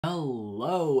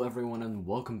Hello everyone and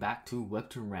welcome back to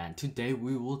WebtoonRant. Today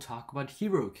we will talk about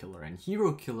Hero Killer, and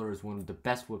Hero Killer is one of the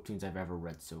best webtoons I've ever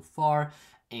read so far,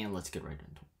 and let's get right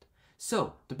into it.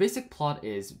 So, the basic plot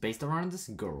is based around this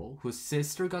girl whose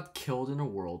sister got killed in a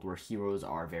world where heroes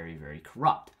are very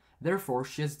corrupt. Therefore,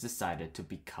 she has decided to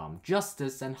become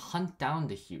justice and hunt down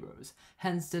the heroes,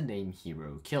 hence the name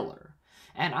Hero Killer.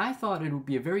 And I thought it would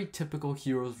be a very typical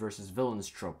heroes versus villains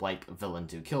trope, like Villain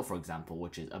to Kill, for example,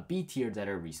 which is a B tier that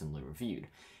I recently reviewed.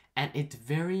 And it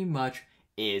very much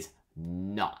is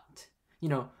not.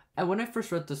 And when I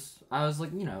first read this, I was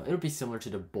like, it'll be similar to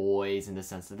The Boys in the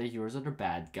sense that the heroes are the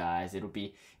bad guys. It'd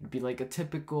be like a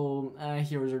typical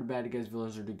heroes are the bad guys,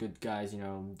 villains are the good guys,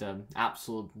 the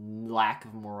absolute lack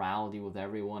of morality with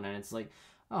everyone. And it's like,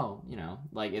 oh,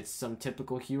 like it's some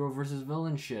typical hero versus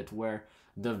villain shit where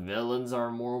the villains are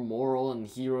more moral and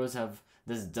heroes have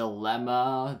this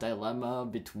moral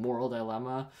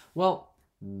dilemma. Well,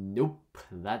 nope,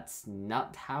 that's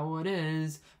not how it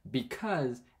is,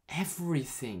 because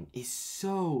everything is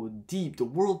so deep. The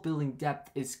world building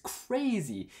depth is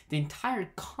crazy. The entire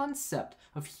concept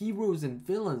of heroes and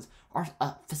villains are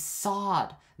a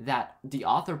facade that the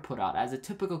author put out as a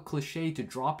typical cliche to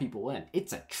draw people in.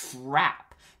 It's a trap.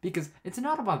 Because it's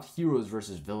not about heroes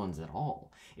versus villains at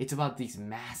all. It's about these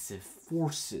massive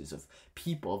forces of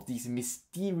people, of these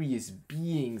mysterious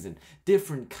beings and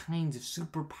different kinds of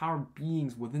superpowered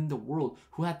beings within the world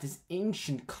who had this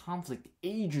ancient conflict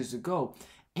ages ago.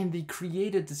 And they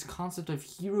created this concept of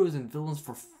heroes and villains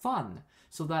for fun,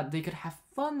 so that they could have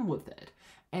fun with it.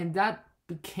 And that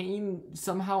became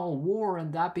somehow a war,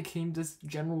 and that became this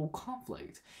general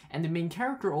conflict. And the main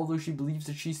character, although she believes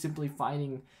that she's simply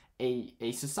fighting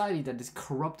a society that is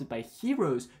corrupted by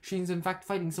heroes, she's in fact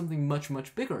fighting something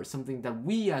much bigger, something that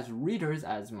we as readers,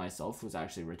 as myself, who's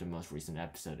actually read the most recent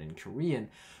episode in Korean,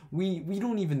 we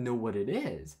don't even know what it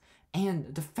is.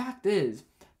 And the fact is,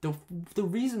 the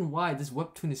reason why this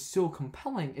webtoon is so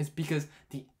compelling is because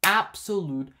the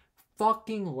absolute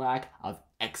fucking lack of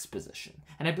exposition.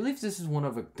 And I believe this is one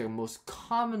of the most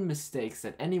common mistakes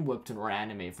that any webtoon or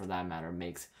anime for that matter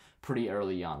makes pretty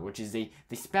early on, which is they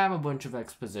spam a bunch of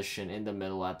exposition in the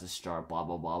middle at the start, blah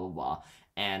blah blah blah blah,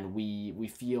 and we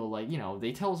feel like,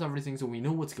 they tell us everything so we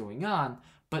know what's going on,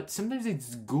 but sometimes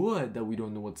it's good that we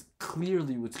don't know what's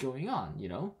going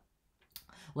on.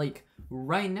 Like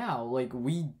right now, like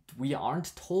we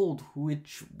aren't told what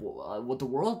the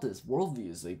worldview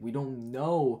is. Like we don't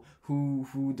know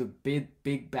who the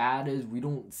big bad is. We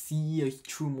don't see a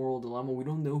true moral dilemma. We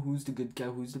don't know who's the good guy,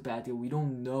 who's the bad guy. We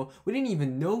don't know. We didn't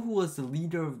even know who was the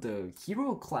leader of the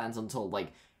hero clans until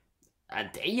like a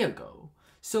day ago.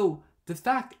 So the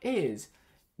fact is,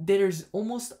 there's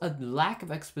almost a lack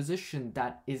of exposition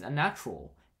that is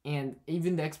unnatural. And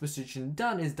even the exposition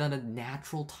is done at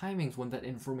natural timings when that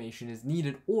information is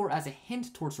needed, or as a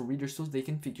hint towards the reader so they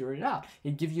can figure it out.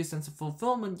 It gives you a sense of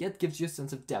fulfillment, yet gives you a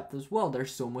sense of depth as well.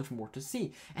 There's so much more to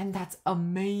see. And that's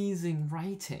amazing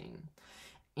writing.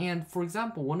 And for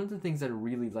example, one of the things that I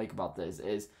really like about this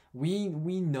is we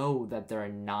know that there are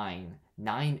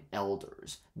nine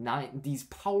elders, these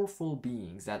powerful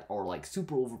beings that are like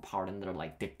super overpowered, and they're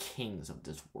like the kings of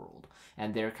this world,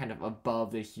 and they're kind of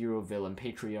above the hero villain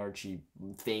patriarchy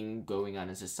thing going on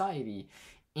in society.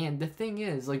 And the thing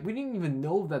is, like, we didn't even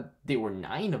know that there were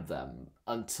 9 of them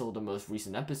until the most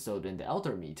recent episode in the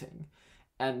elder meeting.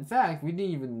 And in fact, we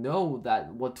didn't even know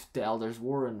that what the elders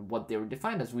were and what they were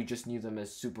defined as. We just knew them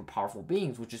as super powerful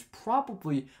beings, which is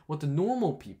probably what the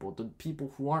normal people, the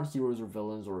people who aren't heroes or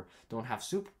villains or don't have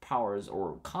superpowers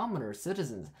or commoner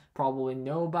citizens, probably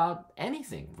know about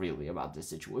anything really about this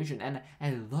situation. And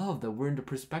I love that we're in the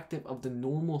perspective of the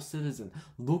normal citizen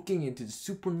looking into the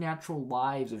supernatural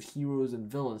lives of heroes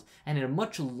and villains, and in a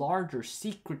much larger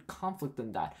secret conflict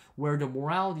than that, where the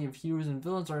morality of heroes and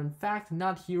villains are in fact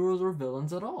not heroes or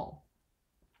villains at all.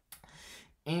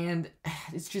 And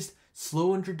it's just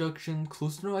slow introduction,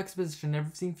 close to no exposition,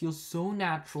 everything feels so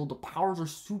natural, the powers are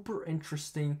super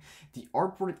interesting, the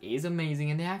artwork is amazing,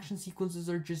 and the action sequences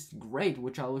are just great,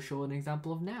 which I will show an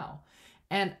example of now.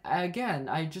 And again,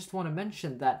 I just want to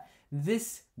mention that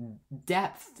this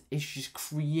depth is just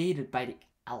created by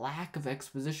a lack of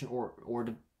exposition,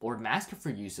 or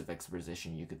masterful use of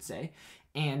exposition, you could say.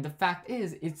 And the fact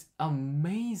is, it's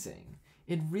amazing.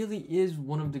 It really is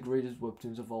one of the greatest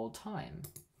webtoons of all time.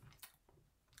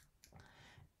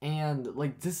 And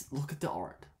like this, look at the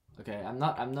art. Okay, I'm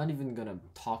not even gonna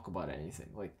talk about anything.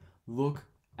 Like, look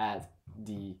at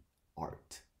the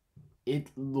art.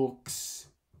 It looks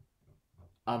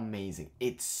amazing.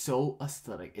 It's so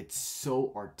aesthetic. It's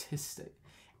so artistic.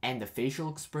 And the facial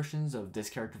expressions of this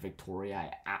character Victoria,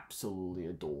 I absolutely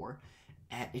adore.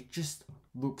 and it just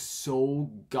looks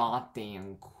so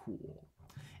goddamn cool,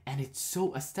 and it's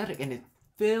so aesthetic, and it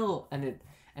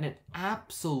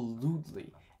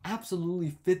absolutely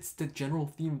fits the general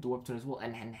theme of the webtoon as well,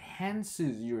 and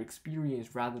enhances your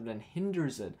experience rather than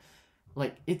hinders it.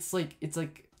 Like it's like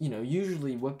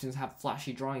usually webtoons have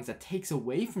flashy drawings that takes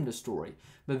away from the story,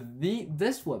 but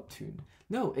this webtoon,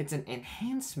 no, it's an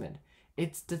enhancement.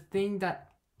 It's the thing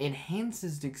that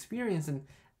enhances the experience, and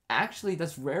actually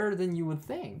that's rarer than you would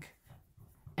think.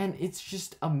 And it's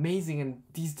just amazing, and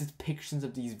these depictions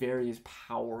of these various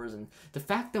powers, and the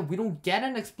fact that we don't get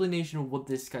an explanation of what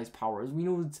this guy's power is. We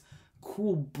know it's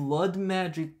cool blood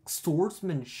magic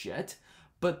swordsman shit,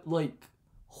 but like,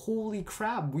 holy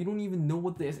crap, we don't even know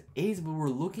what this is, but we're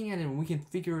looking at it and we can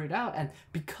figure it out. And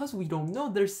because we don't know,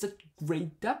 there's such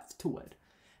great depth to it.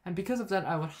 And because of that,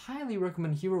 I would highly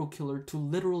recommend Hero Killer to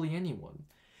literally anyone.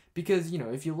 Because,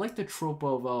 if you like the trope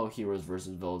of, oh, heroes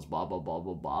versus villains, blah, blah, blah,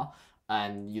 blah, blah,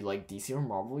 and you like DC or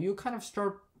Marvel, you kind of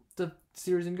start the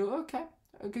series and go, okay,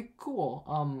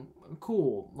 cool,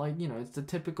 cool. Like, it's the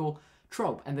typical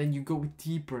trope. And then you go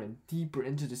deeper and deeper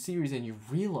into the series and you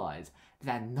realize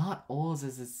that not all is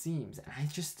as it seems. And I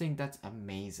just think that's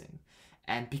amazing.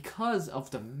 And because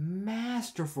of the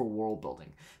masterful world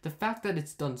building, the fact that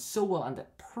it's done so well, and the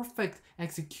perfect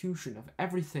execution of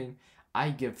everything,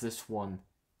 I give this one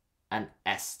an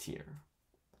S tier.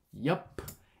 Yup,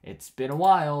 it's been a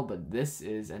while, but this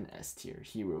is an S tier.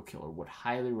 Hero Killer, would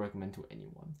highly recommend to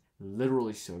anyone.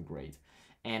 Literally so great.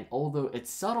 And although its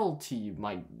subtlety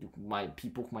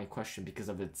people might question, because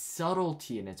of its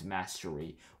subtlety and its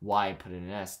mastery, why I put it in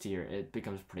S tier, it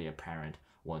becomes pretty apparent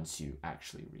once you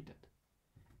actually read it.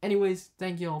 Anyways,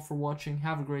 thank you all for watching.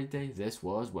 Have a great day. This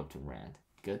was WebtoonRant.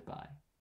 Goodbye.